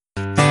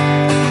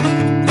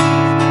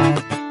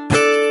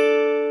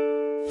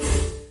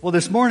Well,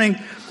 this morning,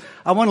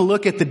 I want to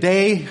look at the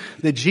day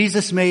that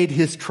Jesus made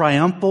his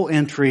triumphal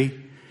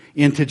entry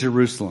into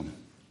Jerusalem.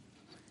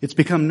 It's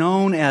become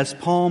known as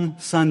Palm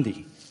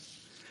Sunday.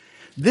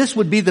 This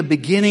would be the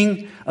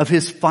beginning of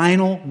his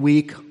final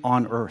week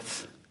on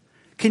earth.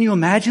 Can you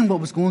imagine what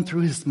was going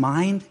through his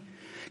mind?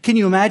 Can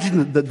you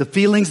imagine the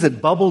feelings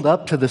that bubbled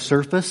up to the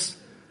surface?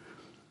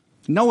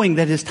 Knowing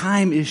that his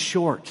time is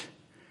short.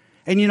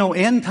 And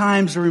end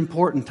times are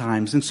important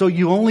times. And so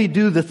you only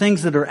do the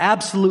things that are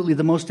absolutely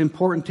the most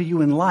important to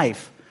you in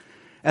life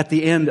at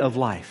the end of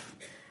life.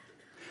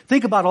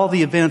 Think about all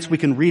the events we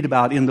can read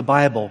about in the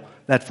Bible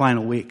that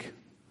final week.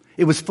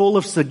 It was full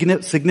of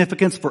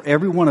significance for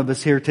every one of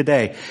us here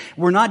today.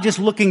 We're not just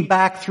looking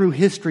back through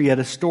history at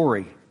a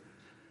story,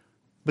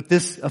 but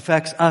this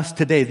affects us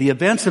today. The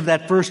events of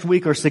that first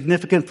week are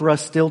significant for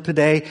us still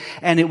today,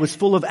 and it was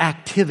full of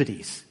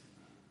activities.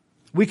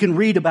 We can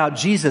read about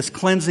Jesus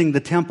cleansing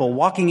the temple,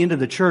 walking into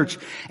the church,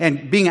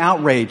 and being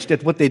outraged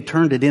at what they'd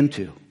turned it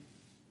into.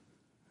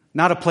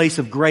 Not a place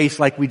of grace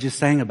like we just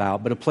sang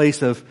about, but a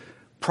place of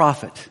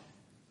profit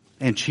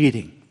and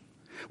cheating.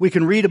 We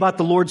can read about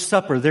the Lord's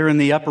Supper there in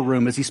the upper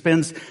room as he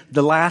spends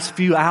the last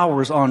few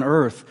hours on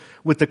earth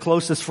with the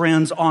closest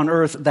friends on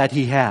earth that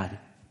he had.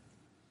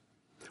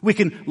 We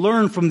can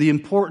learn from the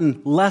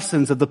important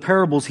lessons of the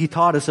parables he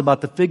taught us about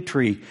the fig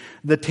tree,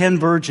 the 10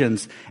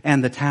 virgins,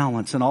 and the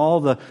talents, and all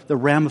the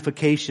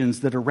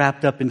ramifications that are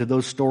wrapped up into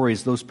those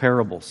stories, those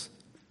parables.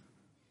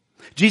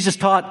 Jesus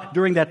taught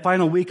during that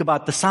final week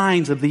about the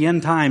signs of the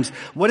end times,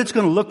 what it's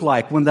going to look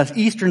like when the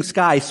eastern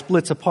sky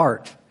splits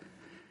apart.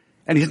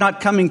 And he's not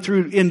coming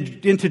through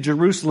into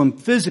Jerusalem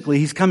physically,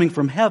 he's coming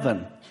from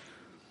heaven.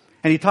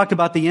 And he talked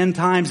about the end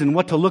times and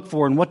what to look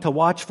for and what to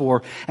watch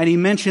for. And he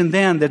mentioned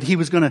then that he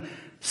was going to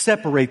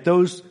separate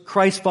those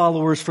Christ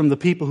followers from the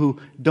people who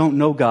don't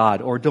know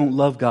God or don't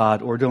love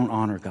God or don't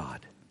honor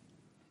God.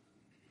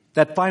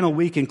 That final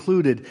week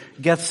included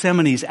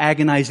Gethsemane's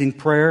agonizing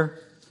prayer,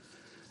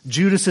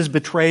 Judas's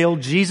betrayal,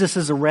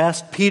 Jesus'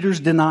 arrest,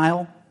 Peter's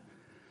denial.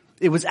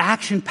 It was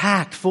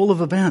action-packed, full of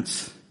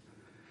events.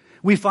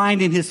 We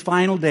find in his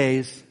final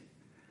days,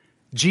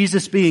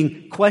 Jesus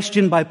being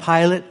questioned by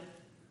Pilate,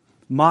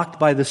 mocked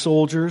by the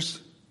soldiers.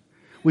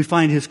 We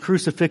find his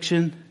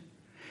crucifixion,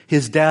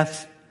 his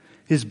death,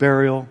 his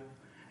burial,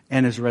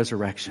 and his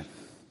resurrection.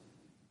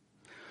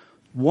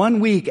 1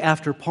 week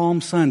after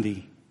Palm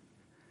Sunday,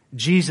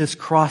 Jesus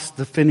crossed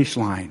the finish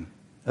line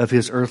of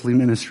his earthly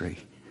ministry,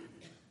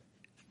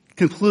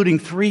 concluding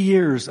 3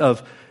 years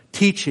of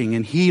teaching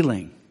and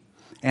healing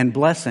and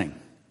blessing.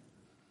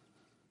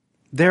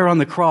 There on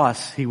the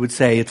cross, he would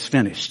say, it's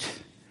finished.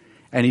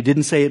 And he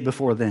didn't say it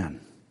before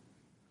then.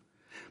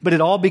 But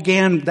it all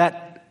began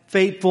that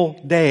fateful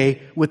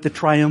day with the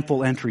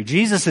triumphal entry.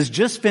 Jesus has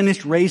just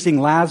finished raising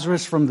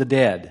Lazarus from the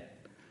dead.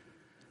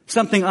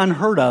 Something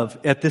unheard of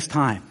at this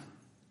time.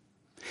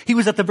 He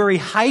was at the very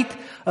height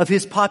of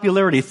his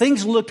popularity.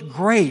 Things looked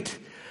great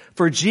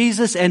for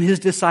Jesus and his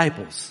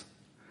disciples.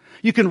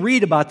 You can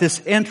read about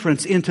this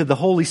entrance into the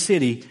holy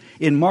city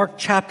in Mark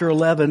chapter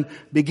 11,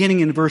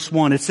 beginning in verse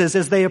 1. It says,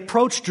 as they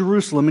approached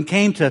Jerusalem and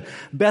came to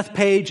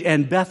Bethpage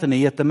and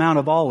Bethany at the Mount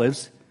of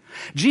Olives,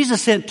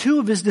 Jesus sent 2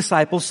 of his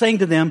disciples, saying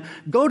to them,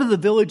 go to the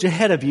village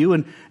ahead of you,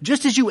 and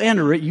just as you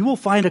enter it, you will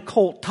find a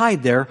colt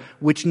tied there,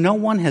 which no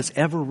one has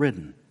ever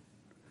ridden.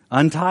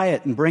 Untie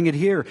it and bring it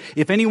here.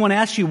 If anyone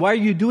asks you, why are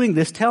you doing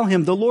this? Tell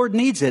him the Lord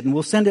needs it, and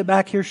we'll send it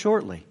back here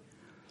shortly.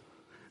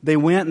 They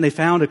went and they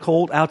found a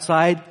colt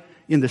outside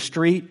in the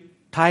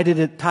street, tied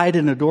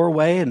in a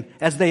doorway, and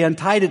as they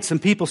untied it, some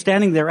people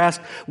standing there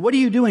asked, what are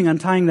you doing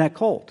untying that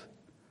colt?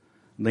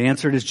 And they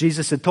answered as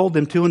Jesus had told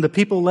them to, and the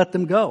people let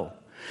them go.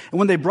 And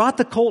when they brought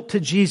the colt to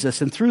Jesus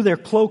and threw their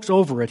cloaks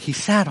over it, he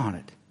sat on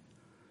it.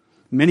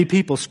 Many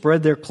people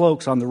spread their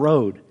cloaks on the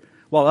road,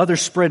 while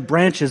others spread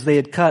branches they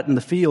had cut in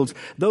the fields.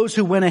 Those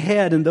who went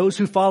ahead and those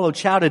who followed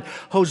shouted,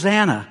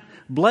 Hosanna!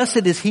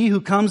 Blessed is he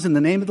who comes in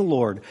the name of the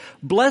Lord.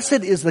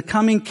 Blessed is the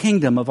coming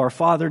kingdom of our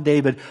father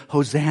David.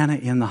 Hosanna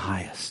in the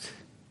highest.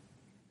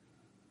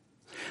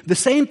 The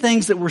same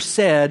things that were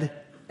said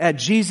at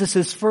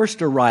Jesus'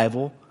 first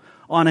arrival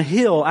on a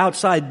hill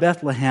outside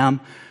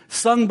Bethlehem,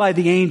 sung by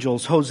the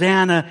angels,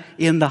 Hosanna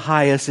in the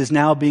highest, is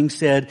now being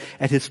said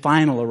at his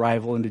final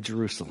arrival into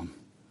Jerusalem.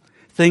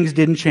 Things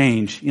didn't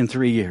change in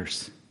 3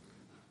 years.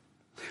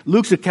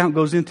 Luke's account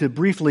goes into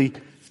briefly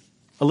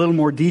a little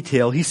more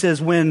detail. He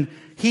says when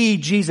he,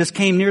 Jesus,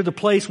 came near the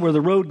place where the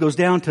road goes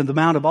down to the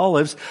Mount of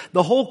Olives,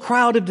 the whole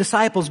crowd of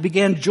disciples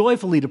began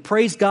joyfully to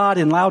praise God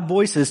in loud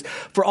voices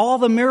for all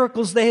the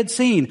miracles they had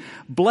seen.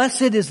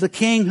 Blessed is the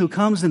King who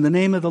comes in the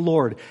name of the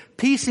Lord.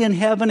 Peace in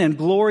heaven and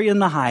glory in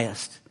the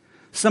highest.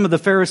 Some of the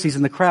Pharisees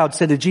in the crowd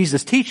said to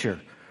Jesus, Teacher,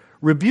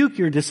 rebuke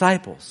your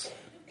disciples.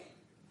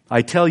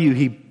 I tell you,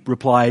 he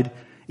replied,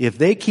 if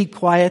they keep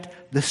quiet,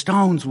 the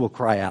stones will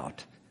cry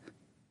out.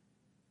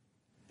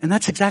 And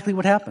that's exactly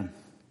what happened.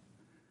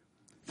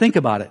 Think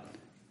about it.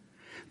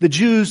 The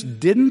Jews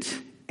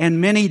didn't, and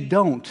many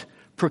don't,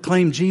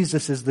 proclaim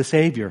Jesus as the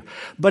Savior.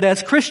 But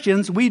as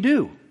Christians, we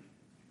do.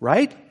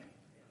 Right?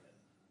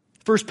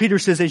 First Peter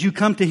says, as you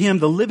come to him,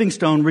 the living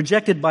stone,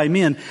 rejected by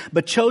men,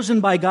 but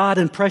chosen by God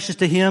and precious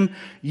to him,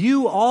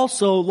 you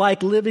also,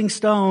 like living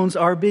stones,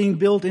 are being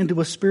built into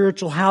a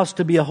spiritual house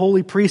to be a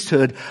holy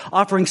priesthood,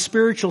 offering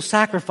spiritual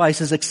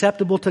sacrifices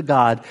acceptable to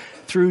God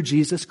through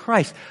Jesus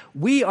Christ.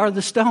 We are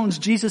the stones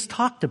Jesus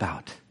talked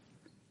about.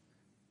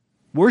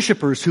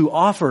 Worshippers who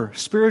offer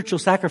spiritual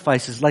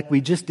sacrifices like we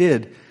just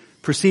did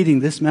preceding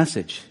this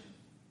message.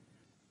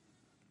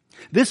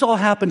 This all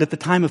happened at the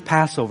time of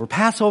Passover.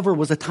 Passover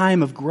was a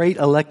time of great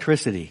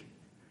electricity.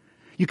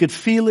 You could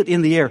feel it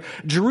in the air.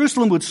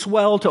 Jerusalem would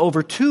swell to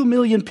over 2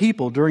 million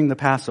people during the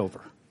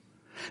Passover.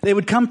 They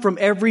would come from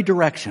every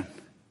direction.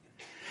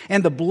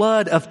 And the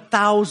blood of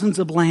thousands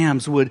of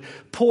lambs would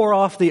pour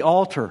off the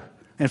altar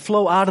and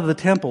flow out of the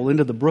temple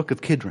into the brook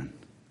of Kidron.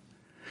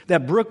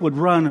 That brook would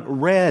run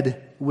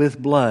red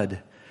with blood.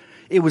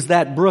 It was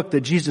that brook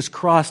that Jesus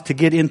crossed to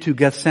get into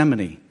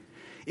Gethsemane.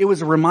 It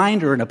was a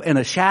reminder and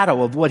a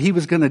shadow of what he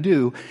was going to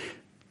do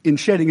in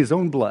shedding his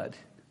own blood.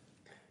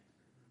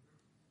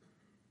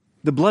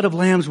 The blood of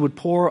lambs would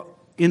pour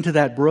into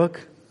that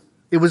brook.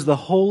 It was the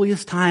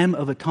holiest time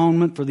of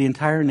atonement for the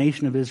entire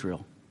nation of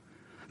Israel.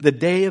 The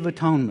Day of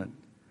Atonement.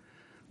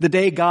 The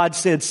day God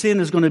said sin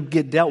is going to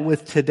get dealt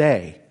with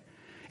today.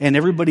 And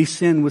everybody's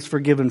sin was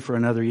forgiven for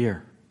another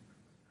year.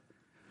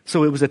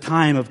 So it was a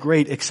time of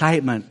great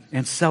excitement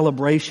and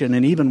celebration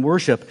and even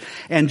worship.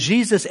 And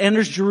Jesus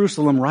enters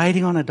Jerusalem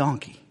riding on a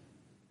donkey.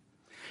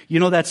 You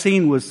know, that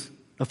scene was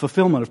a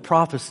fulfillment of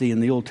prophecy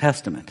in the Old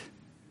Testament.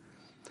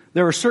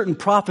 There are certain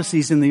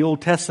prophecies in the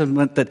Old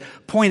Testament that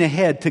point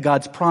ahead to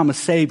God's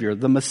promised Savior,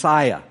 the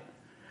Messiah,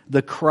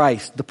 the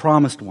Christ, the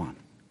promised one.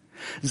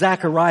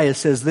 Zechariah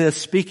says this,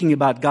 speaking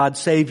about God's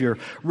Savior,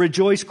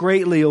 "Rejoice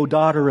greatly, O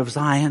daughter of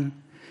Zion.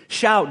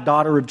 Shout,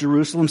 daughter of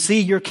Jerusalem, see,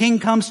 your king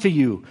comes to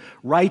you,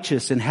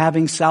 righteous and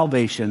having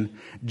salvation,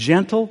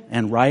 gentle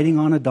and riding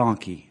on a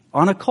donkey,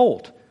 on a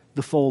colt,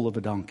 the foal of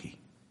a donkey."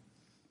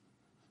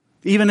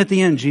 Even at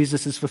the end,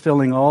 Jesus is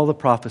fulfilling all the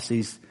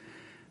prophecies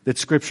that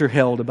Scripture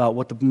held about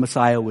what the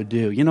Messiah would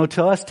do. You know,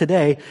 to us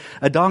today,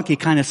 a donkey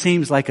kind of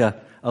seems like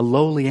a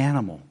lowly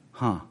animal,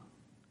 huh?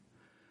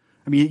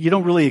 I mean, you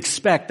don't really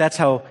expect that's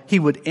how he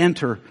would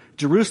enter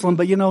Jerusalem,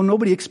 but you know,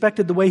 nobody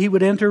expected the way he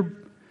would enter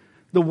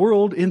the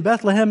world in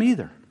Bethlehem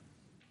either.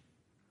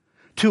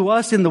 To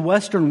us in the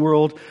Western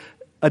world,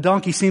 a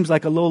donkey seems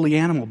like a lowly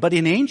animal. But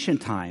in ancient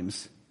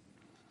times,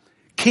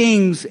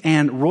 kings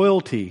and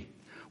royalty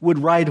would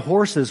ride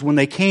horses when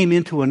they came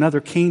into another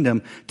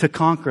kingdom to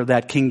conquer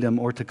that kingdom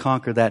or to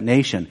conquer that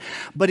nation.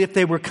 But if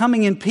they were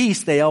coming in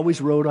peace, they always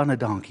rode on a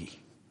donkey.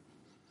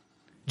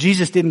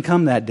 Jesus didn't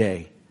come that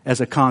day as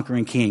a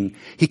conquering king.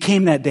 He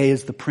came that day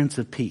as the Prince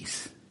of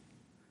Peace.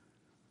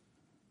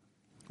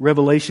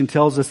 Revelation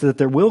tells us that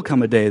there will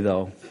come a day,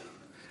 though,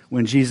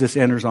 when Jesus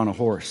enters on a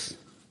horse.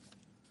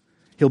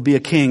 He'll be a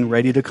king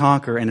ready to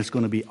conquer, and it's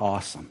going to be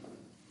awesome.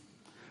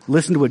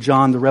 Listen to what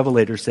John the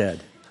Revelator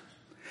said.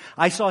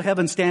 "I saw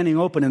heaven standing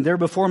open, and there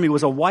before me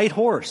was a white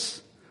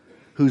horse,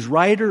 whose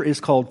rider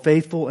is called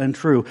Faithful and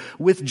True.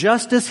 With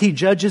justice he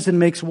judges and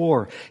makes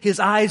war.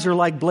 His eyes are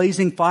like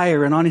blazing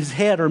fire, and on his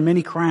head are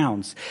many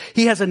crowns.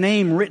 He has a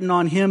name written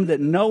on him that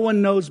no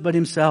one knows but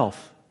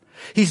himself.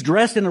 He's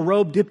dressed in a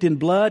robe dipped in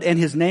blood, and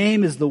his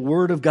name is the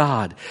Word of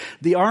God.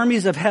 The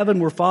armies of heaven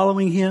were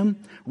following him,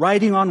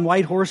 riding on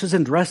white horses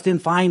and dressed in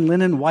fine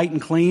linen, white and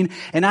clean.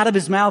 And out of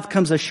his mouth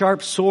comes a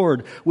sharp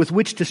sword with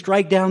which to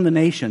strike down the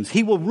nations.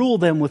 He will rule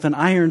them with an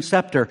iron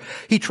scepter.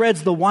 He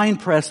treads the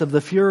winepress of the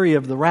fury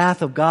of the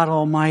wrath of God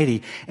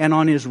Almighty. And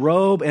on his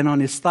robe and on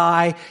his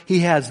thigh he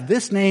has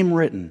this name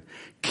written,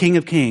 King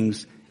of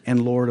Kings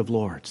and Lord of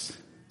Lords."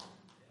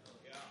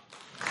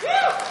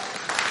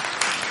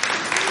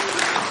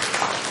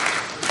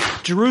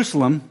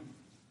 Jerusalem,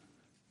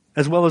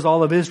 as well as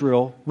all of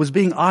Israel, was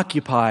being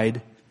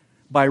occupied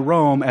by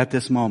Rome at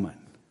this moment.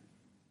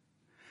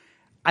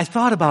 I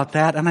thought about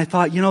that, and I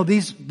thought, you know,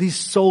 these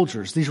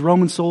soldiers, these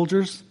Roman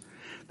soldiers,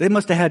 they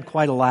must have had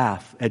quite a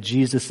laugh at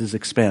Jesus'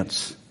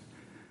 expense.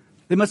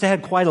 They must have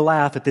had quite a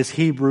laugh at this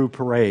Hebrew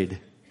parade.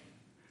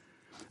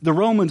 The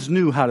Romans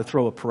knew how to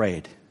throw a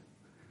parade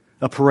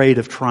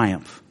of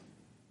triumph.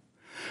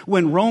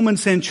 When Roman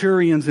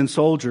centurions and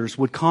soldiers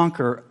would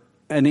conquer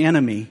an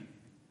enemy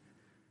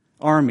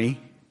army,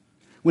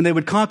 when they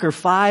would conquer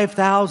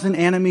 5,000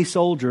 enemy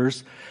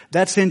soldiers,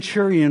 that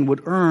centurion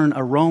would earn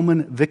a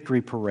Roman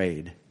victory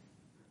parade.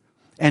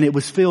 And it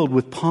was filled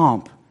with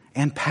pomp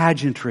and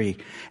pageantry.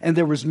 And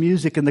there was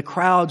music, and the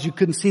crowds, you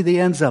couldn't see the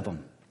ends of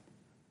them.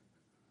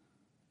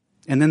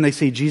 And then they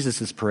see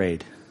Jesus'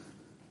 parade.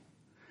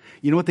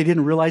 You know what they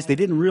didn't realize? They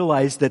didn't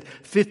realize that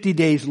 50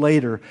 days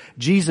later,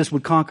 Jesus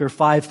would conquer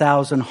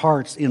 5,000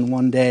 hearts in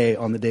one day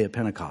on the day of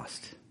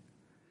Pentecost.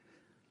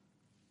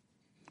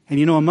 And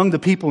you know, among the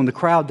people in the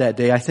crowd that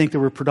day, I think there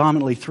were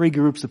predominantly three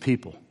groups of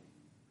people.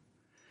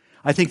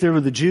 I think there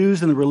were the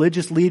Jews and the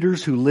religious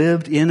leaders who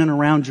lived in and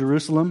around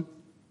Jerusalem.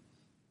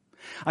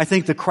 I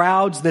think the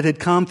crowds that had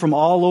come from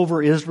all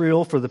over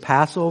Israel for the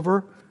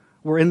Passover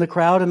were in the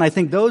crowd. And I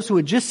think those who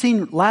had just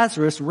seen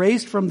Lazarus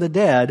raised from the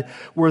dead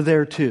were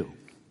there too.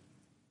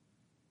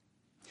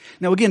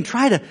 Now again,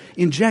 try to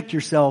inject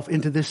yourself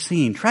into this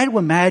scene. Try to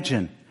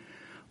imagine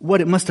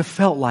what it must have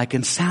felt like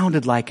and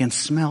sounded like and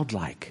smelled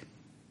like.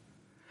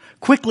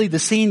 Quickly, the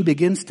scene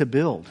begins to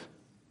build.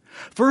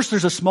 First,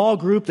 there's a small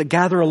group that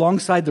gather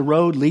alongside the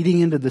road leading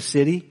into the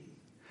city.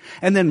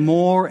 And then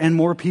more and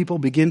more people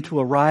begin to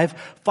arrive.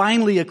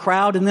 Finally, a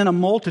crowd and then a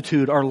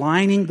multitude are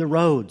lining the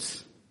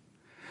roads.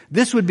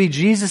 This would be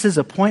Jesus'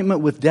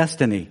 appointment with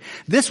destiny.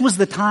 This was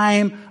the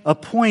time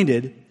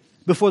appointed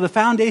before the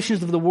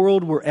foundations of the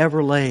world were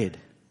ever laid.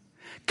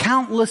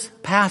 Countless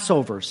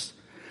Passovers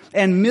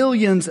and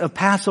millions of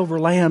Passover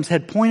lambs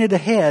had pointed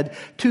ahead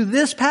to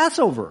this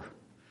Passover.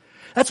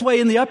 That's why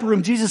in the upper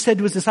room, Jesus said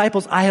to his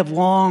disciples, I have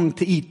longed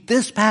to eat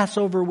this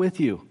Passover with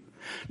you.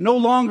 No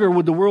longer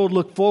would the world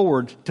look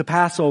forward to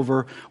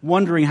Passover,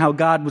 wondering how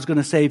God was going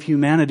to save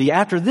humanity.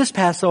 After this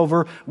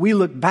Passover, we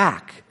look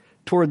back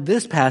toward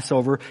this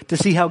Passover to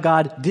see how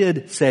God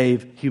did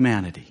save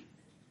humanity.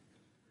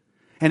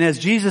 And as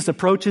Jesus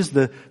approaches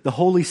the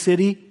holy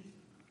city,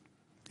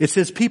 it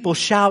says people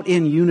shout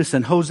in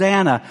unison,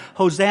 Hosanna,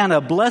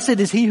 Hosanna, blessed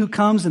is he who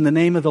comes in the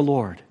name of the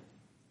Lord.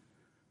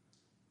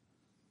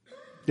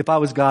 If I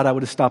was God, I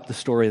would have stopped the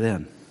story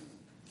then,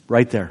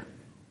 right there.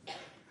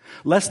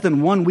 Less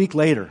than 1 week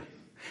later,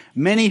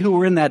 many who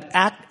were in that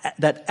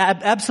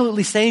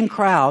absolutely same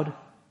crowd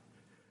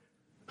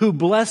who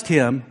blessed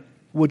him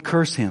would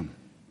curse him.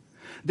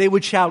 They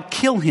would shout,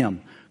 kill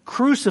him,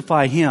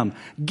 crucify him,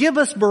 give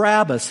us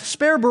Barabbas,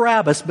 spare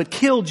Barabbas, but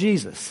kill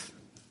Jesus.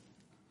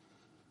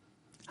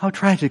 How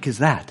tragic is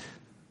that?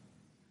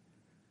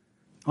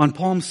 On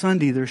Palm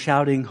Sunday, they're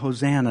shouting,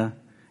 Hosanna,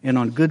 and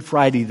on Good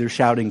Friday, they're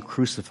shouting,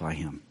 crucify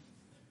him.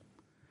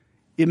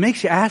 It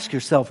makes you ask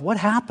yourself, what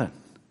happened?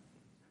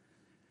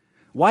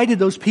 Why did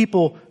those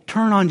people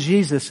turn on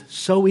Jesus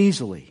so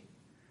easily,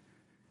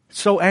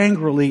 so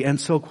angrily, and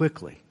so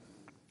quickly?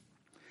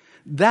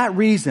 That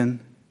reason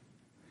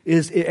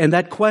and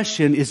that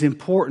question is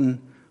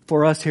important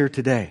for us here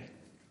today.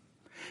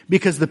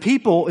 Because the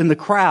people in the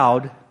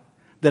crowd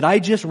that I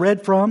just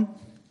read from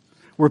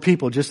were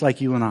people just like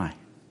you and I.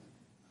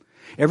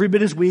 Every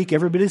bit as weak,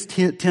 every bit as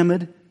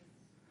timid,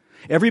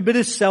 every bit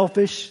as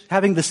selfish,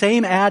 having the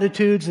same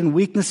attitudes and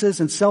weaknesses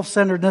and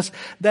self-centeredness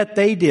that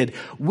they did.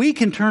 We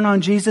can turn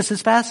on Jesus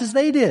as fast as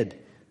they did.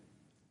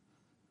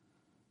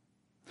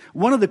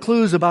 One of the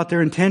clues about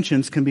their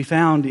intentions can be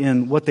found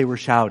in what they were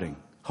shouting.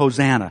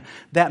 Hosanna.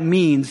 That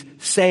means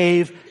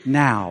save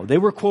now. They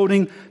were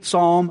quoting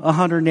Psalm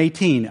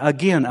 118.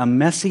 Again, a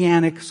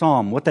messianic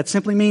psalm. What that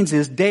simply means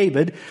is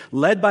David,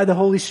 led by the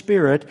Holy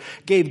Spirit,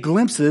 gave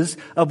glimpses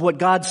of what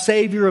God's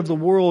Savior of the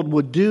world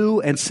would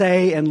do and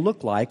say and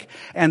look like.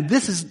 And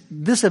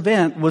this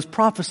event was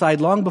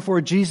prophesied long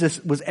before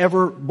Jesus was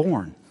ever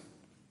born.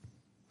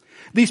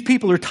 These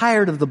people are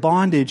tired of the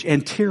bondage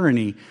and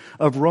tyranny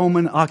of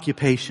Roman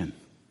occupation.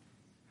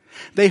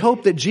 They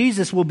hope that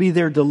Jesus will be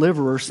their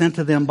deliverer sent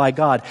to them by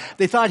God.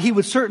 They thought he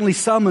would certainly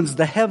summons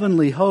the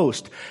heavenly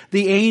host,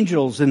 the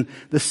angels and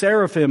the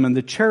seraphim and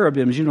the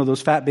cherubims, you know,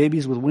 those fat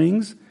babies with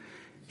wings.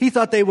 He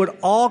thought they would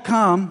all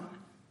come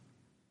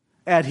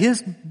at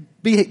his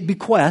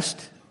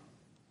bequest.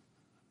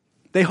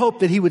 They hoped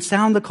that he would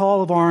sound the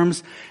call of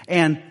arms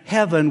and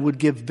heaven would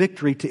give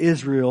victory to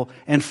Israel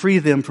and free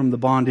them from the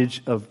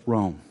bondage of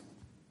Rome.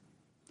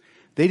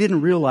 They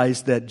didn't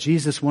realize that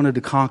Jesus wanted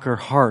to conquer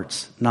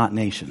hearts, not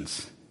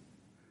nations.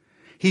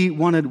 He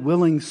wanted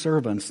willing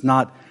servants,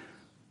 not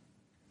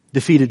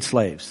defeated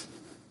slaves.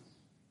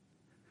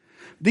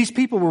 These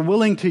people were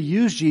willing to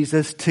use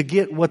Jesus to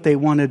get what they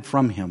wanted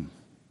from him.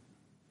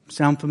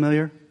 Sound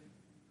familiar?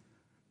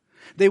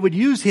 They would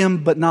use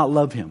him but not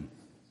love him.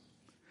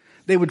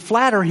 They would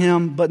flatter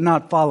him but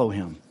not follow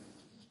him.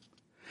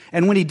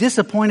 And when he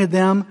disappointed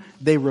them,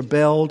 they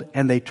rebelled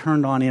and they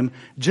turned on him,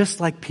 just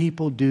like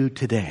people do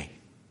today.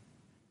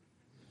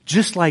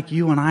 Just like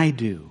you and I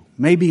do,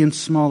 maybe in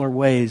smaller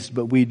ways,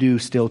 but we do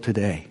still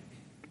today.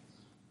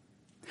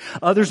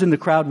 Others in the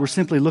crowd were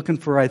simply looking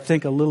for, I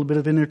think, a little bit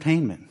of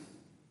entertainment.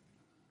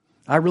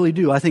 I really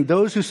do. I think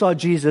those who saw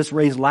Jesus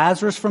raise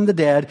Lazarus from the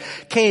dead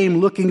came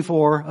looking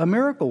for a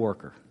miracle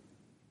worker.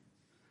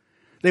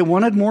 They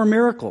wanted more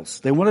miracles.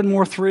 They wanted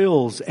more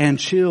thrills and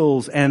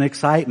chills and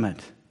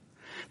excitement.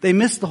 They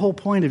missed the whole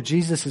point of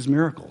Jesus'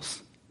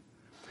 miracles.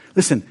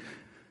 Listen,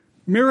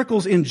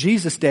 miracles in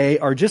Jesus' day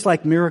are just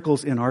like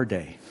miracles in our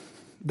day.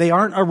 They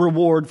aren't a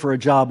reward for a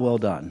job well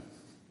done.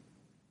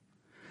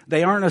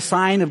 They aren't a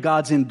sign of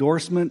God's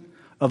endorsement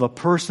of a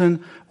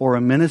person or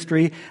a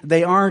ministry.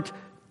 They aren't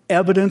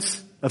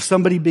evidence of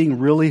somebody being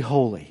really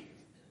holy.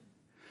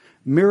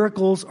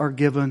 Miracles are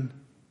given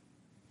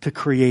to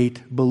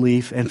create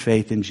belief and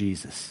faith in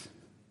Jesus.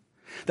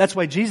 That's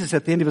why Jesus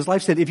at the end of his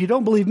life said, if you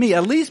don't believe me,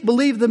 at least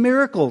believe the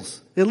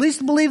miracles. At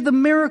least believe the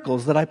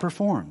miracles that I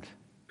performed.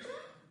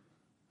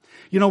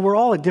 You know, we're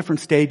all at different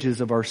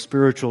stages of our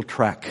spiritual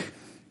trek,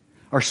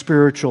 our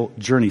spiritual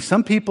journey.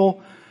 Some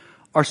people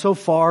are so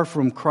far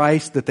from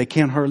Christ that they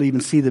can't hardly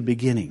even see the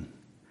beginning.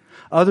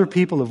 Other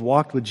people have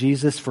walked with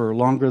Jesus for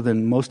longer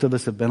than most of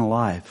us have been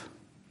alive.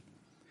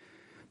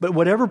 But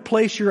whatever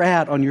place you're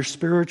at on your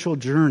spiritual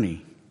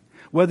journey,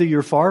 whether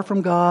you're far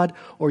from God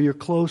or you're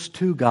close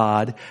to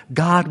God,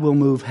 God will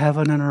move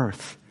heaven and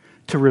earth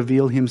to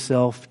reveal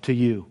himself to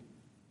you.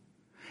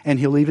 And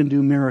he'll even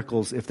do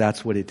miracles if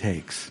that's what it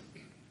takes.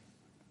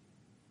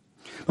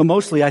 But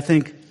mostly, I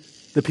think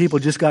the people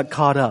just got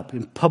caught up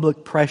in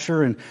public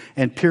pressure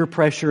and peer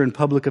pressure and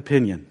public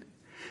opinion.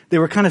 They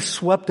were kind of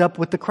swept up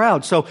with the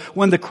crowd. So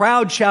when the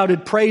crowd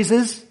shouted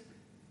praises,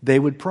 they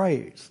would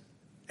praise.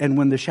 And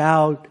when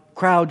the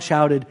crowd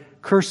shouted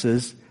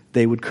curses,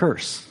 they would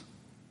curse.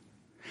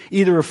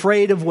 Either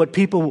afraid of what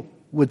people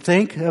would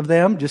think of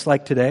them, just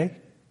like today,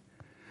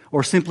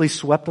 or simply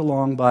swept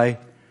along by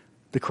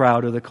the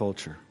crowd or the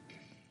culture.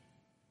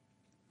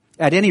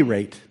 At any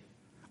rate,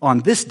 on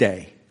this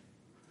day,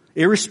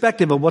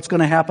 irrespective of what's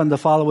going to happen the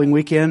following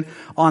weekend,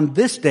 on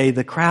this day,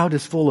 the crowd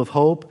is full of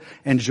hope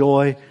and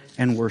joy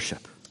and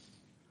worship.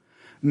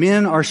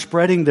 Men are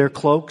spreading their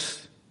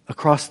cloaks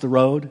across the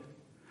road.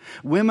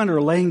 Women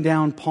are laying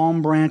down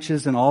palm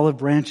branches and olive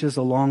branches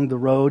along the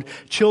road.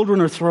 Children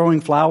are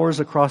throwing flowers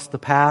across the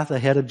path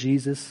ahead of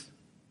Jesus.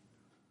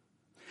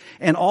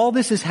 And all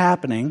this is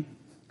happening,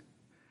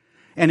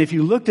 and if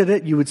you looked at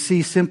it, you would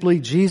see simply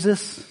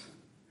Jesus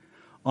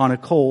on a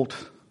colt,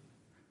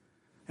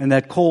 and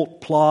that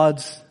colt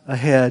plods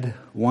ahead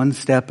one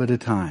step at a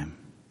time.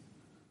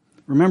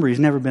 Remember, he's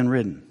never been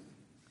ridden.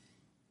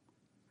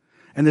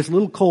 And this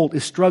little colt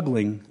is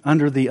struggling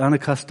under the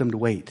unaccustomed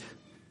weight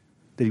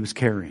that he was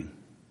carrying.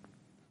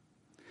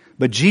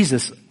 But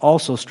Jesus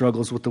also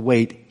struggles with the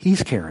weight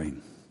he's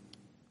carrying.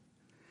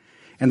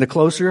 And the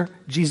closer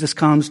Jesus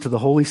comes to the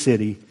holy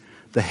city,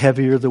 the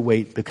heavier the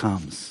weight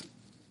becomes.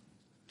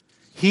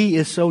 He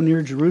is so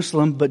near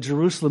Jerusalem, but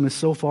Jerusalem is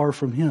so far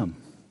from him.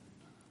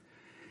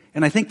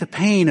 And I think the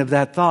pain of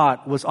that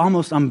thought was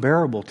almost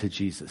unbearable to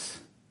Jesus.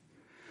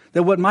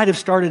 That what might have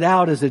started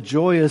out as a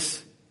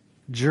joyous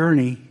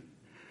journey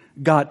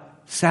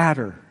got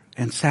sadder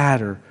and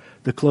sadder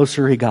the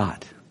closer he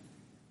got.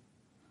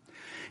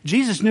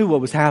 Jesus knew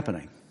what was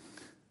happening.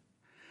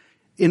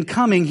 In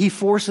coming, he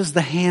forces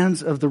the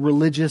hands of the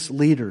religious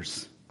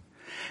leaders.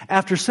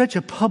 After such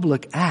a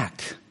public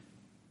acts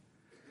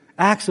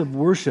of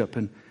worship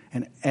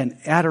and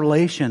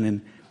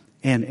adoration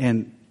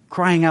and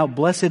crying out,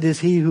 "Blessed is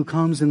he who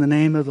comes in the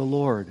name of the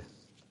Lord,"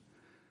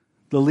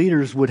 the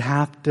leaders would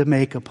have to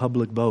make a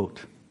public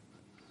vote.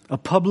 A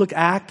public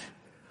act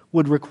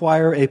would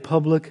require a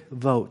public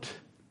vote.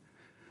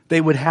 They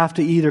would have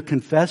to either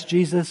confess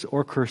Jesus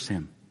or curse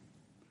him.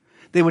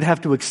 They would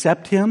have to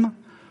accept him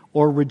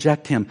or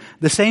reject him.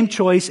 The same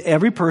choice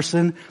every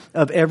person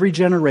of every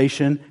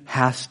generation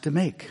has to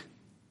make.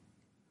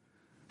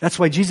 That's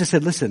why Jesus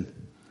said, listen,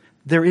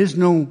 there is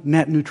no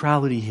net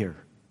neutrality here.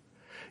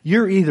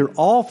 You're either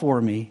all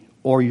for me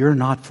or you're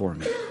not for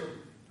me.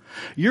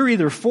 You're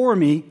either for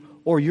me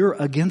or you're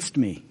against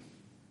me.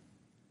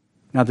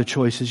 Now the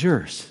choice is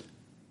yours.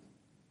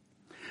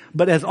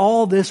 But as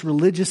all this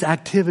religious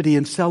activity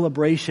and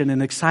celebration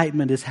and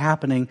excitement is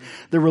happening,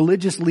 the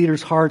religious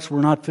leaders' hearts were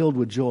not filled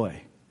with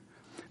joy.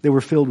 They were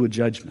filled with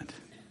judgment.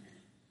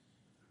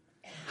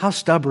 How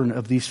stubborn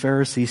of these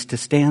Pharisees to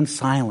stand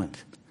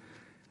silent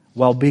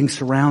while being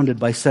surrounded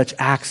by such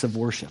acts of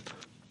worship.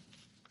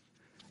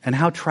 And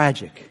how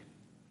tragic.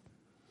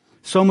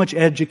 So much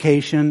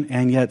education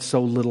and yet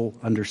so little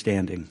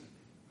understanding.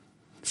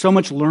 So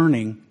much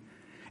learning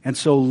and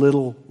so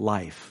little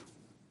life.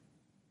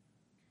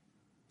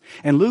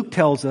 And Luke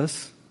tells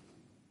us,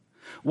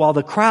 while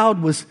the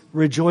crowd was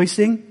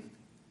rejoicing,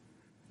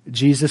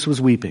 Jesus was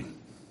weeping.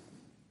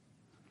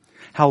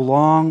 How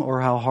long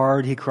or how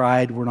hard he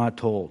cried, we're not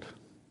told.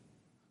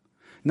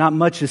 Not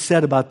much is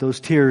said about those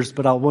tears,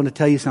 but I want to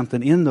tell you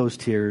something. In those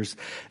tears,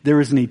 there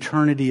is an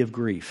eternity of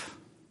grief.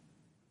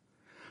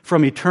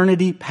 From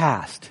eternity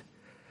past,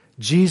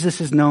 Jesus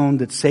has known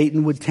that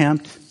Satan would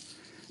tempt,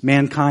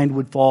 mankind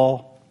would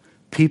fall,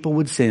 people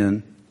would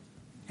sin,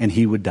 and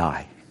he would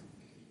die.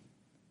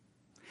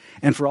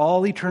 And for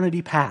all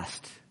eternity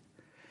past,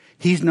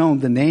 he's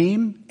known the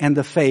name and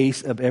the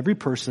face of every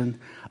person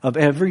of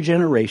every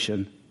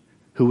generation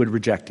who would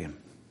reject him.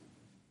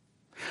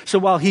 So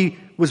while he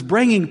was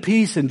bringing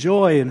peace and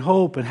joy and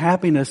hope and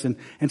happiness and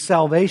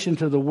salvation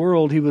to the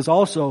world, he was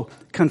also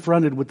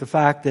confronted with the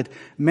fact that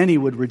many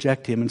would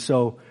reject him. And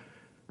so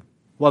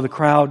while the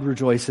crowd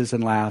rejoices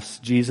and laughs,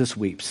 Jesus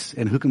weeps.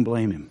 And who can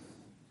blame him?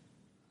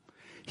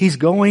 He's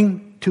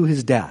going to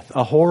his death,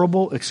 a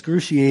horrible,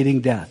 excruciating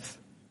death.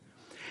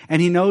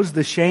 And he knows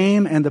the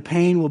shame and the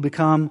pain will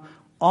become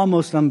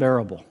almost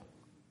unbearable.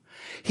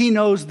 He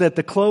knows that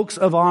the cloaks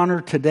of honor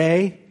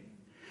today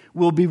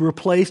will be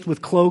replaced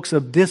with cloaks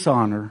of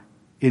dishonor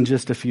in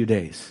just a few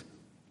days.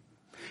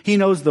 He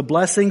knows the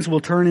blessings will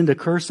turn into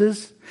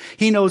curses.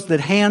 He knows that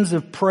hands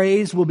of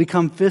praise will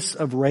become fists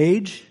of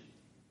rage.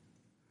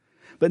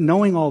 But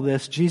knowing all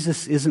this,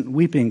 Jesus isn't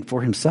weeping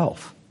for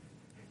himself.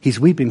 He's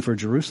weeping for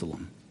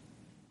Jerusalem.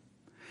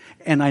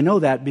 And I know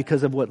that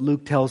because of what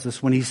Luke tells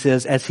us when he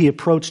says, as he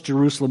approached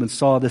Jerusalem and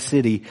saw the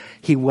city,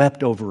 he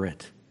wept over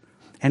it.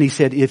 And he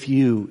said, if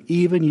you,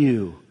 even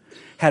you,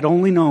 had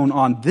only known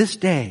on this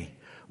day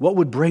what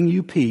would bring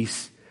you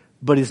peace,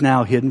 but is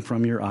now hidden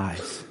from your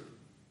eyes.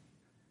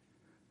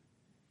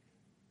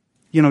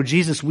 You know,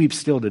 Jesus weeps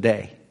still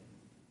today.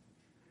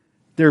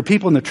 There are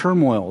people in the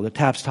turmoil that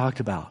Taps talked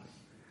about.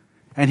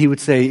 And he would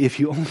say, if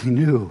you only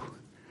knew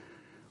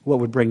what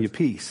would bring you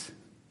peace.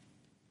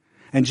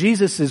 And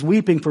Jesus is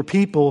weeping for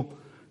people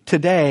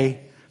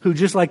today who,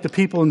 just like the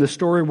people in the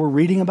story we're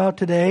reading about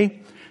today,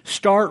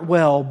 start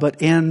well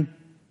but end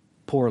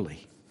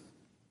poorly.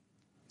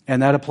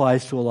 And that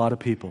applies to a lot of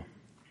people.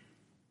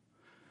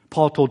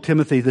 Paul told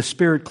Timothy, the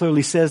Spirit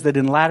clearly says that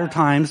in latter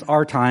times,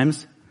 our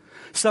times,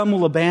 some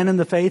will abandon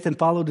the faith and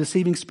follow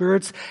deceiving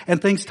spirits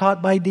and things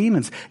taught by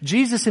demons.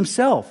 Jesus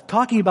himself,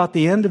 talking about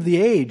the end of the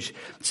age,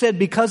 said,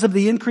 because of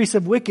the increase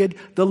of wicked,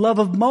 the love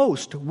of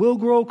most will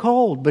grow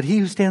cold, but he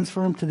who stands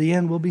firm to the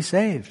end will be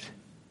saved.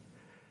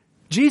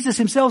 Jesus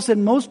himself said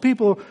most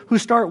people who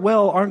start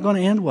well aren't going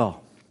to end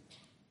well.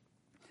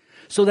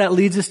 So that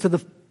leads us to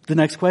the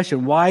next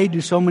question. Why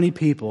do so many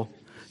people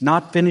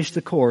not finish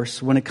the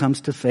course when it comes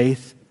to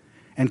faith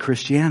and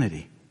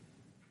Christianity?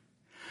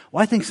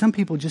 Well, I think some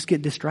people just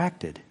get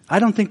distracted. I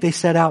don't think they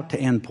set out to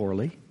end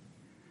poorly.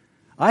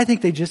 I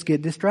think they just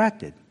get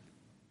distracted.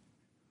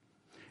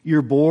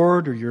 You're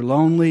bored or you're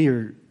lonely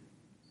or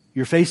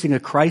you're facing a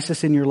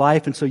crisis in your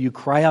life, and so you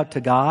cry out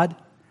to God.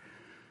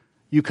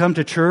 You come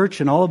to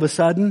church and all of a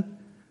sudden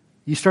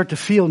you start to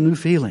feel new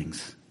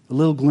feelings, a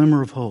little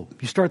glimmer of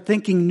hope. You start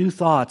thinking new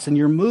thoughts and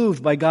you're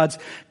moved by God's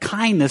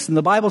kindness. And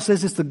the Bible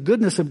says it's the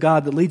goodness of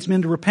God that leads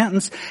men to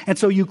repentance. And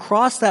so you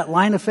cross that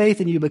line of faith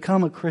and you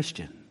become a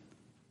Christian.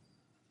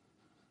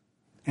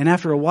 And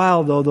after a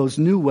while, though, those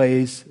new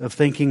ways of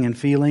thinking and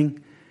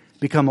feeling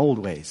become old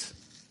ways.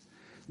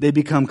 They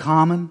become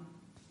common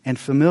and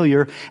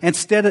familiar. And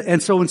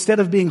so instead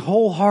of being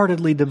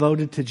wholeheartedly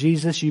devoted to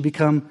Jesus, you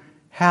become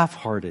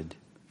half-hearted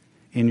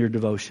in your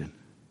devotion.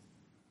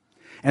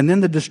 And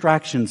then the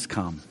distractions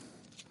come.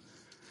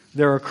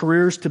 There are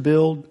careers to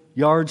build,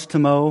 yards to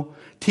mow,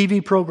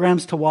 TV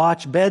programs to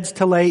watch, beds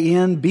to lay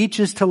in,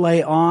 beaches to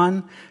lay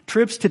on,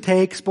 trips to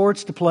take,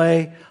 sports to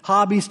play,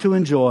 hobbies to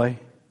enjoy.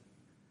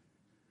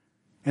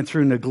 And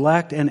through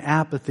neglect and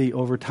apathy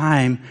over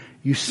time,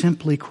 you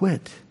simply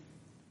quit.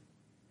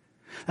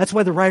 That's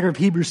why the writer of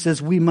Hebrews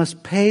says we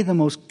must pay the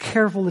most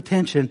careful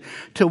attention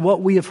to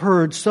what we have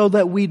heard so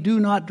that we do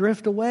not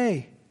drift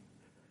away.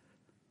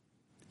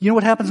 You know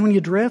what happens when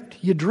you drift?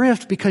 You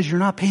drift because you're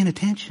not paying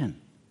attention.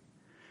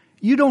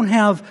 You don't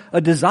have a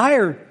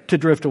desire to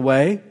drift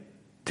away,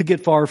 to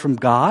get far from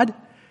God.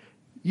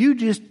 You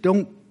just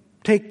don't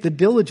take the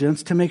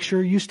diligence to make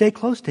sure you stay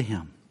close to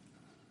Him.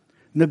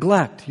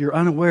 Neglect, you're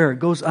unaware, it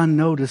goes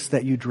unnoticed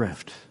that you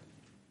drift.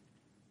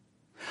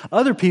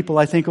 Other people,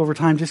 I think, over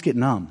time just get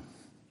numb.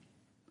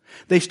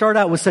 They start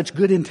out with such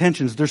good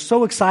intentions. They're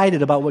so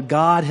excited about what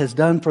God has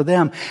done for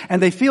them,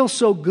 and they feel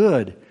so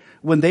good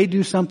when they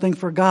do something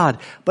for God.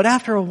 But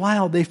after a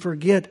while, they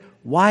forget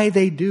why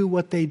they do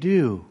what they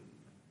do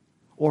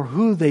or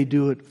who they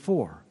do it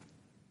for.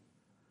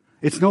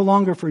 It's no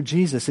longer for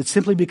Jesus. It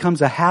simply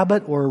becomes a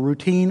habit or a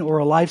routine or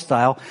a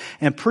lifestyle,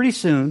 and pretty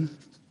soon,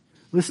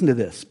 listen to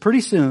this.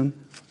 Pretty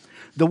soon,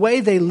 the way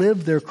they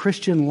live their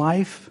Christian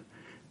life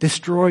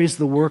destroys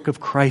the work of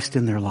Christ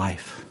in their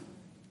life.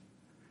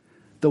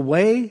 The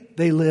way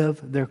they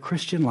live their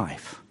Christian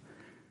life,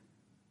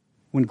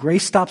 when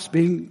grace stops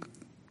being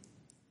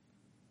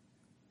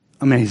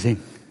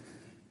amazing,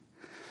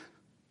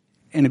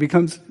 and it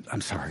becomes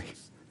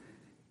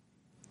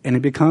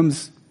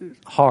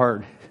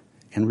hard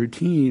and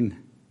routine,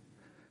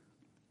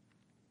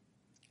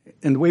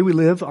 and the way we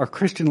live our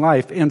Christian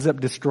life ends up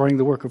destroying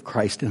the work of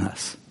Christ in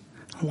us.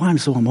 I don't know why I'm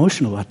so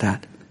emotional about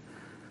that.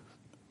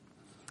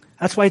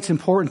 That's why it's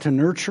important to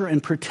nurture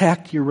and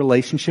protect your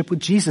relationship with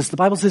Jesus. The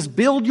Bible says,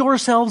 build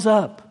yourselves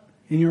up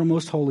in your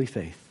most holy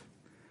faith.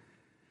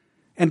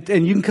 And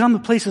you can come to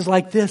places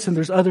like this, and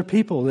there's other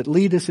people that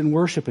lead us in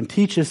worship and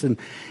teach us, and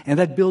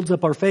that builds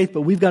up our faith,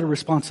 but we've got a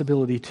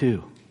responsibility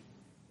too.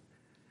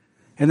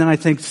 And then I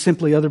think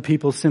other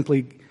people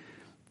simply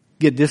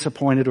get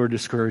disappointed or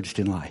discouraged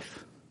in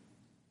life.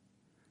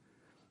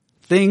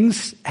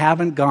 Things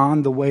haven't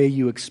gone the way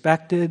you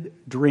expected,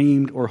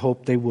 dreamed, or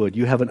hoped they would.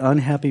 You have an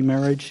unhappy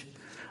marriage,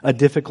 a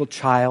difficult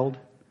child,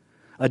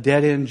 a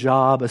dead-end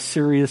job, a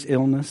serious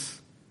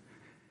illness.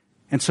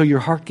 And so your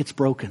heart gets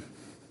broken.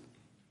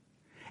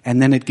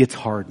 And then it gets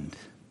hardened.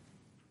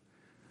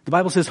 The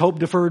Bible says hope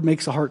deferred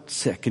makes the heart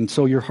sick. And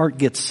so your heart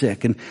gets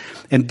sick.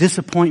 And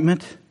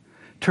disappointment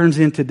turns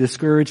into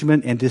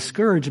discouragement. And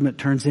discouragement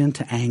turns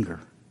into anger.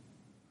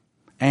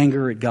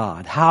 Anger at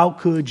God. How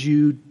could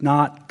you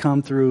not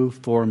come through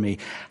for me?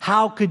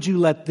 How could you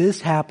let this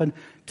happen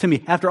to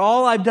me? After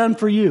all I've done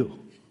for you,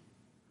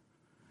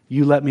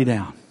 you let me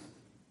down.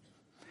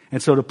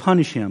 And so to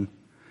punish Him,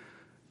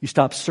 you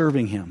stop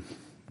serving Him.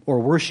 Or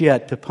worse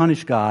yet, to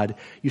punish God,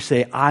 you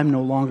say, I'm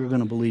no longer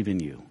going to believe in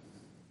you.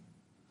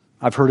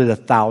 I've heard it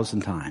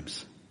 1,000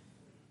 times.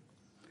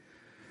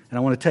 And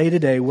I want to tell you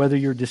today, whether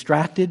you're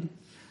distracted,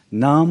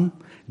 numb,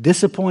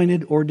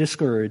 disappointed, or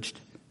discouraged,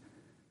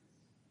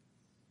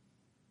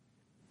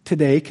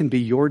 today can be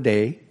your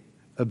day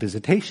of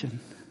visitation.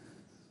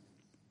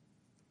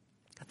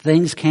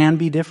 Things can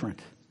be different.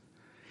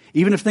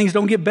 Even if things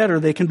don't get better,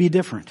 they can be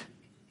different.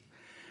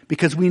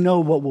 Because we know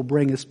what will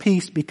bring us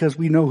peace, because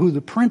we know who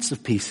the Prince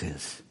of Peace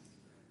is.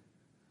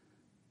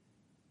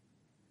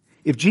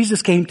 If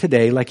Jesus came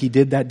today like he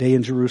did that day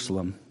in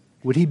Jerusalem,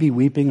 would he be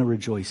weeping or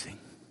rejoicing?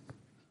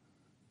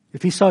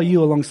 If he saw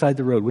you alongside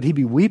the road, would he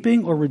be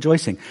weeping or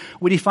rejoicing?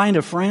 Would he find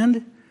a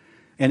friend,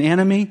 an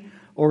enemy,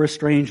 or a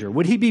stranger?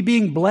 Would he be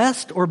being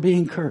blessed or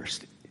being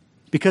cursed?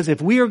 Because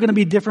if we are going to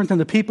be different than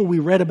the people we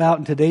read about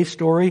in today's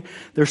story,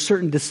 there's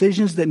certain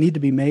decisions that need to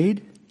be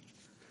made.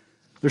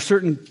 There's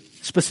certain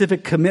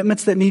specific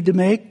commitments that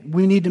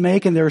we need to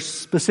make, and there are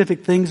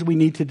specific things we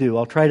need to do.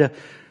 I'll try to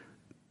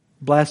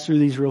blast through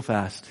these real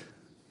fast.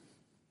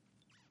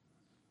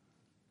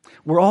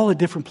 We're all at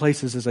different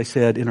places, as I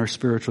said, in our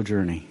spiritual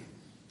journey.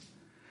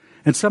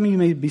 And some of you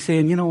may be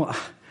saying,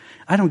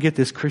 I don't get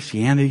this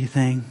Christianity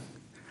thing.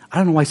 I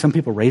don't know why some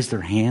people raise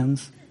their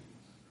hands.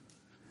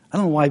 I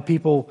don't know why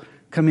people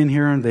come in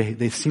here and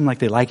they seem like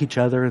they like each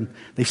other and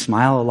they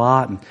smile a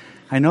lot. And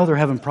I know they're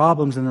having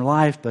problems in their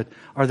life, but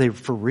are they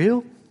for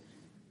real?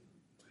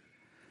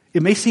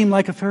 It may seem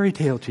like a fairy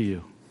tale to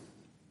you.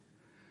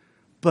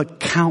 But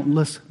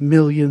countless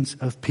millions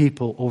of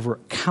people over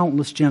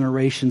countless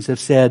generations have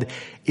said,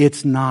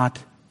 it's not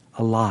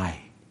a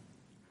lie.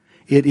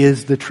 It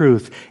is the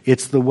truth.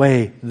 It's the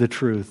way, the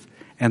truth,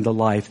 and the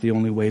life, the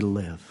only way to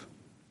live.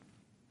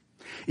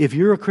 If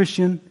you're a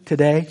Christian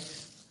today,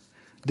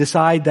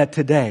 decide that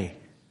today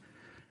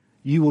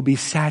you will be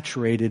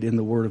saturated in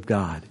the Word of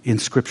God, in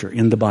Scripture,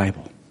 in the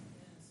Bible.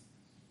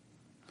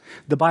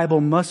 The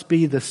Bible must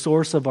be the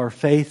source of our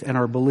faith and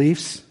our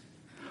beliefs,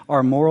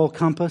 our moral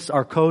compass,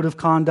 our code of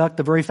conduct,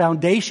 the very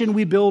foundation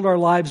we build our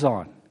lives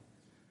on.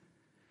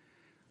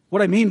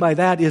 What I mean by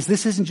that is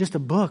this isn't just a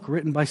book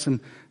written by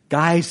some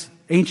guys,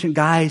 ancient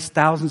guys,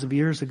 thousands of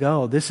years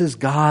ago. This is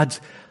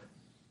God's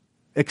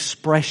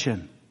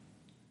expression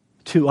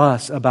to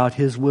us about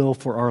His will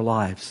for our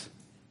lives.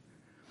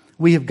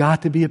 We have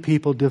got to be a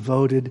people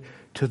devoted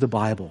to the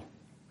Bible.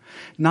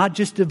 Not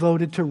just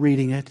devoted to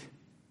reading it,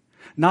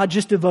 not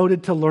just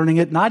devoted to learning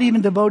it, not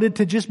even devoted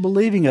to just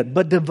believing it,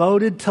 but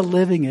devoted to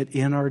living it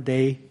in our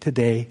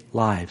day-to-day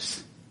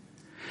lives.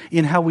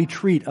 In how we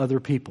treat other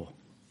people.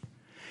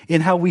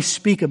 In how we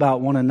speak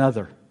about one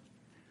another.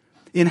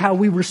 In how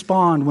we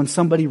respond when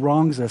somebody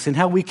wrongs us. In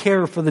how we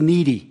care for the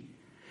needy.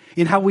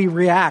 In how we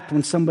react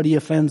when somebody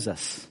offends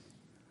us.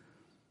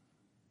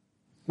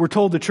 We're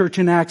told the church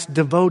in Acts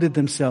devoted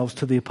themselves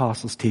to the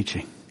apostles'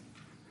 teaching.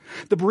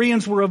 The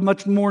Bereans were of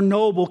much more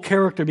noble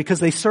character because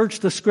they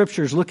searched the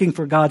Scriptures looking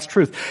for God's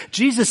truth.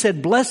 Jesus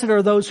said, "Blessed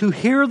are those who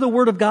hear the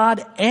Word of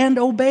God and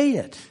obey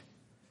it."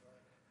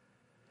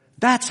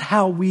 That's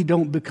how we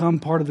don't become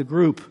part of the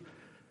group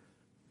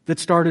that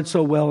started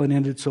so well and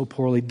ended so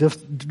poorly.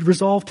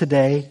 Resolve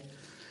today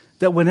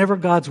that whenever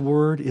God's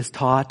Word is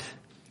taught,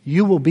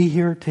 you will be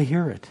here to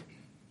hear it.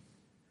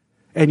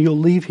 And you'll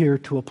leave here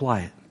to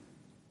apply it.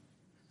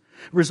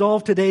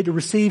 Resolve today to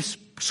receive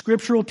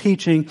scriptural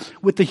teaching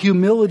with the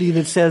humility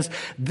that says,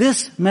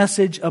 this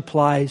message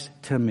applies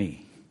to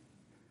me.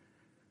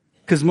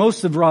 Because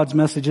most of Rod's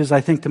messages,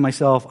 I think to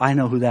myself, I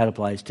know who that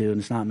applies to,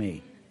 and it's not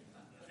me.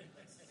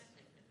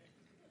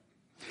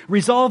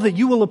 Resolve that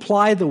you will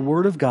apply the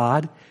Word of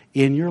God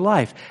in your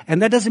life.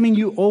 And that doesn't mean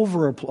you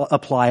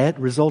over-apply it,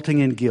 resulting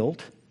in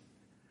guilt,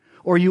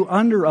 or you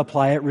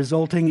under-apply it,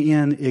 resulting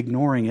in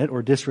ignoring it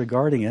or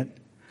disregarding it.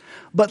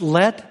 But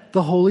let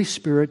the Holy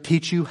Spirit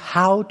teach you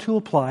how to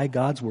apply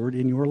God's Word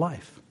in your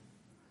life.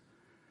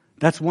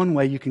 That's one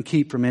way you can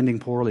keep from ending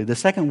poorly. The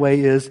second way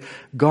is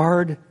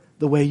guard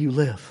the way you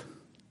live.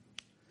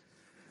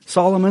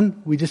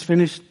 Solomon, we just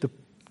finished the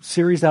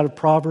series out of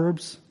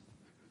Proverbs.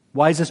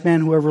 Wisest man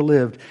who ever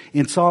lived.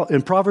 In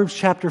Proverbs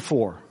chapter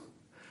 4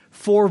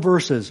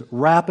 verses,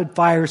 rapid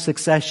fire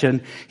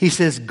succession, he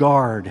says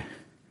guard.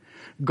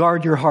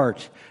 Guard your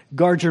heart.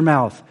 Guard your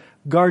mouth.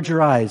 Guard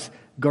your eyes.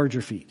 Guard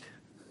your feet.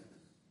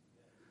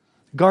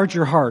 Guard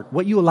your heart,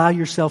 what you allow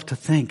yourself to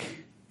think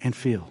and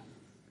feel.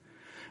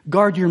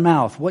 Guard your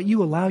mouth, what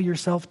you allow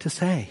yourself to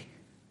say.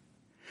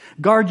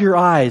 Guard your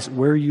eyes,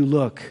 where you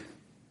look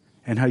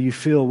and how you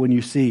feel when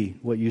you see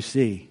what you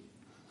see.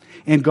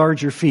 And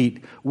guard your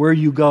feet, where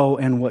you go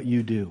and what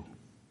you do.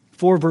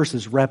 4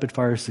 verses, rapid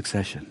fire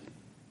succession.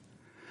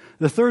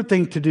 The third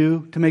thing to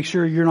do to make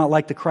sure you're not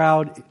like the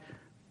crowd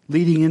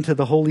leading into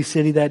the holy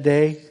city that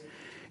day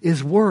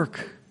is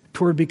work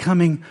toward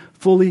becoming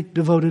fully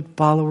devoted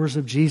followers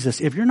of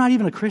Jesus. If you're not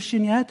even a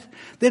Christian yet,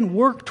 then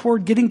work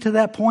toward getting to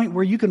that point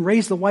where you can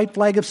raise the white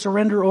flag of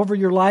surrender over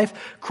your life,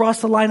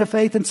 cross the line of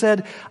faith and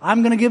said,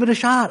 I'm going to give it a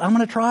shot. I'm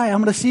going to try.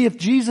 I'm going to see if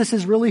Jesus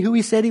is really who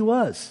He said He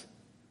was.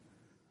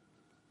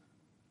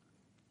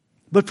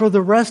 But for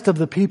the rest of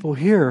the people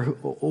here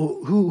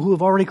who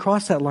have already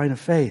crossed that line of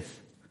faith,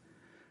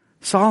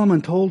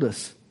 Solomon told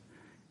us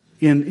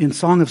in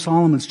Song of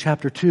Solomon's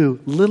chapter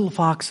 2, little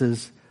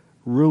foxes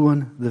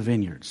ruin the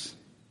vineyards.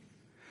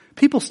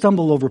 People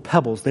stumble over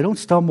pebbles. They don't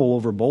stumble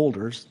over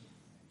boulders.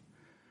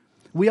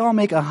 We all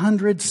make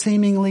 100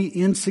 seemingly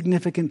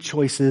insignificant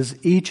choices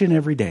each and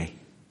every day.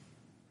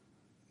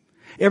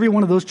 Every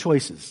one of those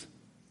choices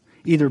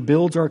either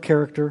builds our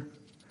character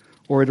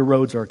or it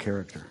erodes our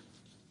character.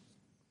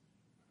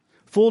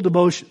 Full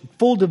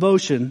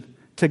devotion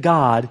to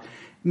God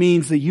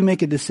means that you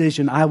make a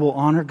decision, I will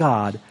honor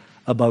God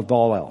above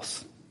all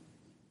else.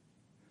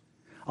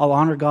 I'll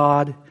honor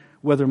God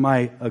whether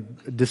my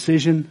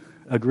decision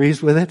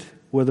agrees with it,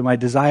 whether my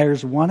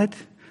desires want it,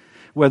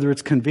 whether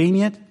it's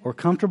convenient or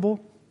comfortable.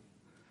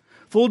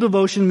 Full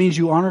devotion means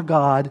you honor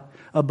God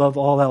above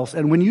all else.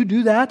 And when you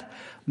do that,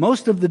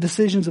 most of the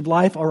decisions of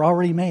life are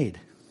already made.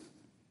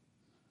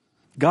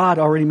 God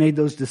already made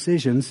those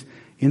decisions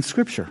in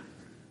Scripture.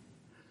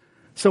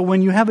 So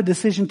when you have a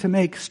decision to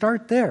make,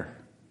 start there.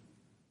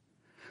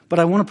 But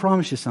I want to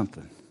promise you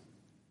something.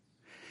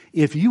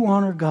 If you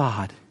honor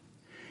God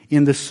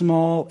in the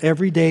small,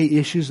 everyday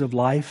issues of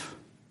life,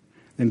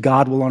 then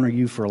God will honor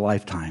you for a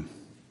lifetime.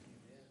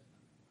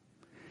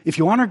 If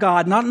you honor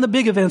God, not in the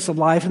big events of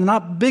life, and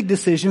not big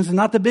decisions, and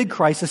not the big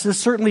crises,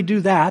 certainly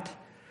do that,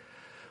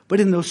 but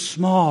in those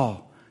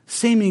small,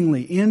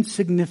 seemingly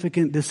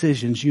insignificant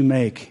decisions you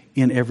make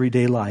in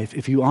everyday life.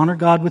 If you honor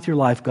God with your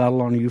life, God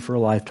will honor you for a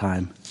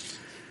lifetime.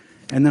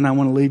 And then I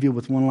want to leave you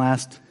with one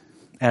last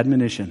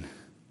admonition.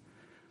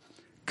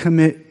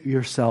 Commit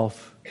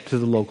yourself to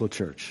the local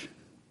church.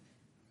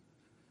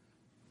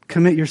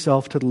 Commit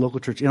yourself to the local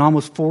church. In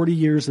almost 40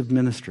 years of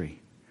ministry,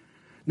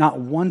 not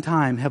one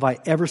time have I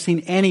ever seen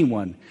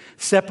anyone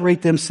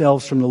separate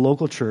themselves from the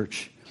local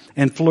church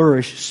and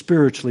flourish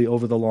spiritually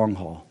over the long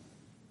haul.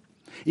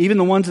 Even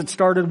the ones that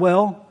started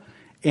well,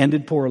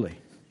 ended poorly.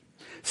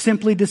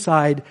 Simply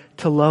decide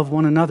to love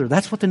one another.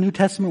 That's what the New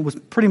Testament was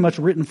pretty much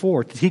written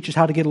for, to teach us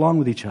how to get along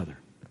with each other.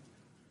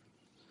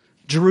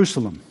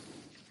 Jerusalem,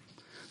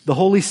 the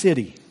holy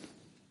city.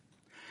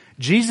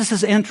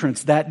 Jesus'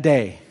 entrance that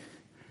day,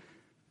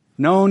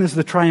 known as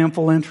the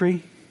Triumphal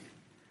entry,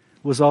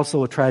 was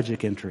also a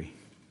tragic entry.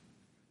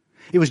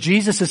 It was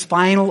Jesus'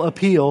 final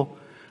appeal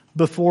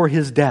before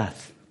his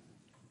death.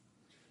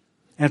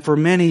 And for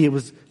many it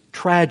was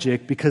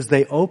tragic because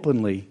they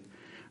openly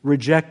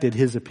rejected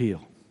his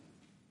appeal.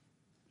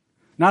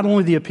 Not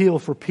only the appeal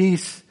for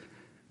peace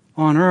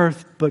on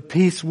earth, but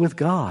peace with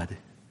God.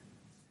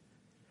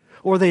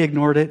 Or they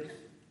ignored it,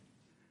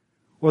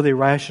 or they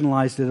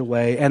rationalized it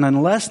away. And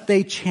unless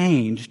they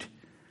changed,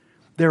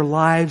 their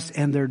lives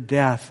and their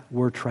death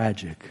were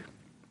tragic.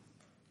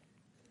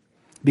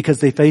 Because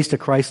they faced a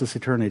Christless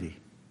eternity.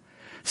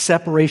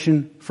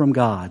 Separation from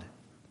God.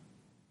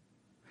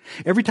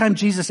 Every time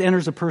Jesus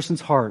enters a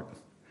person's heart,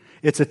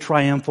 it's a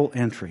triumphal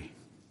entry.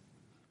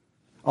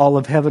 All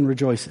of heaven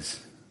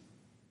rejoices.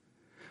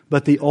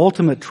 But the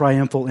ultimate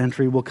triumphal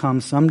entry will come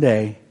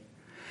someday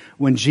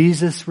when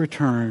Jesus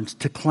returns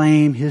to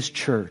claim his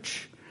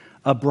church,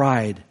 a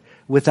bride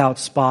without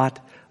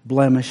spot,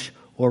 blemish,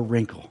 or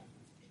wrinkle.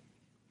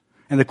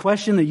 And the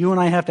question that you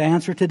and I have to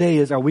answer today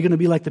is, are we going to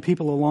be like the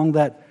people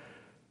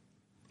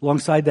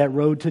alongside that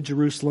road to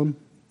Jerusalem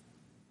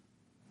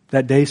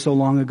that day so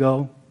long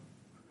ago?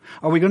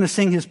 Are we going to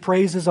sing his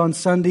praises on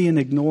Sunday and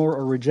ignore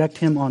or reject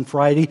him on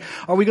Friday?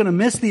 Are we going to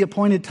miss the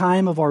appointed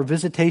time of our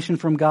visitation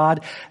from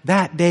God?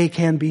 That day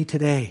can be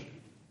today.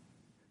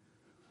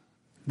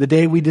 The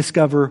day we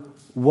discover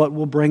what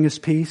will bring us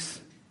peace,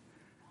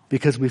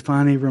 because we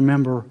finally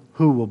remember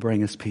who will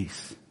bring us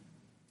peace.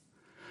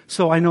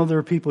 So I know there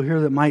are people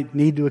here that might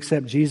need to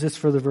accept Jesus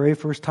for the very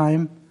first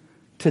time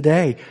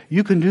today.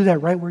 You can do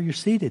that right where you're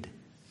seated.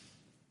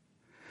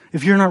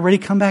 If you're not ready,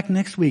 come back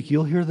next week.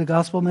 You'll hear the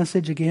gospel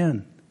message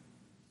again.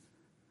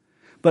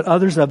 But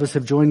others of us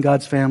have joined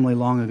God's family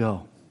long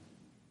ago.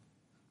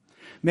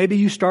 Maybe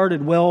you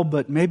started well,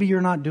 but maybe you're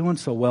not doing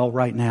so well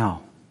right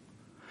now.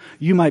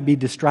 You might be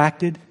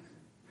distracted.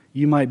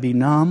 You might be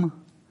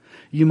numb.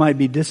 You might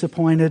be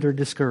disappointed or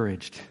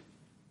discouraged.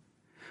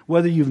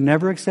 Whether you've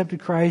never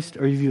accepted Christ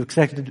or you've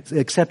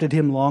accepted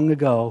him long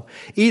ago,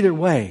 either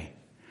way,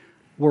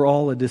 we're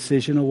all a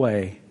decision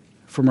away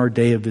from our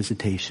day of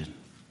visitation.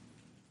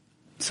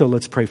 So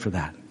let's pray for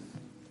that.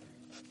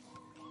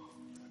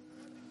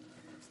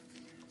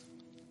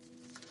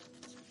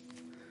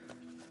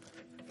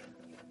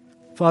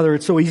 Father,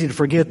 it's so easy to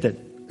forget that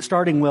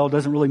starting well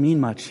doesn't really mean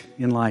much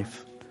in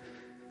life.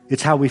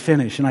 It's how we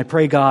finish. And I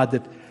pray, God,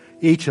 that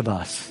each of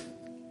us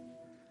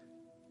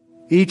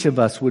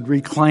would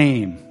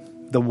reclaim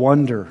the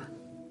wonder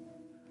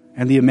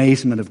and the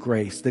amazement of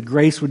grace, that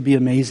grace would be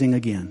amazing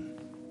again.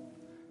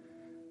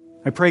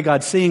 I pray,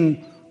 God,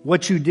 seeing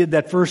what you did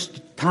that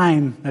first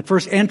time, that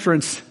first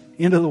entrance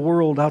into the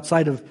world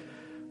outside of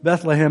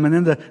Bethlehem,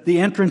 and then the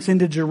entrance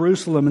into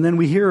Jerusalem, and then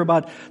we hear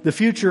about the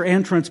future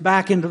entrance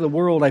back into the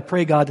world. I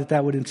pray, God,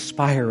 that would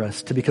inspire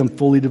us to become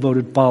fully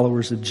devoted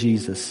followers of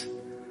Jesus.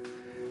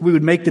 We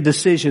would make the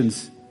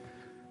decisions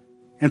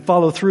and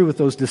follow through with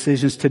those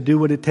decisions to do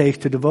what it takes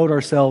to devote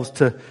ourselves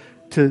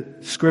to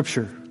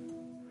Scripture,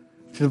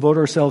 to devote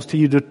ourselves to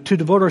you, to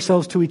devote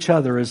ourselves to each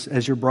other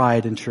as your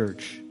bride and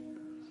church.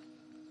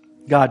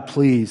 God,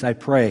 please, I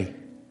pray,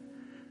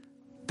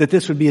 that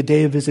this would be a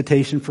day of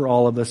visitation for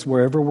all of us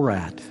wherever we're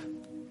at.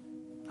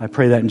 I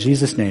pray that in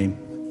Jesus'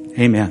 name.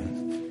 Amen.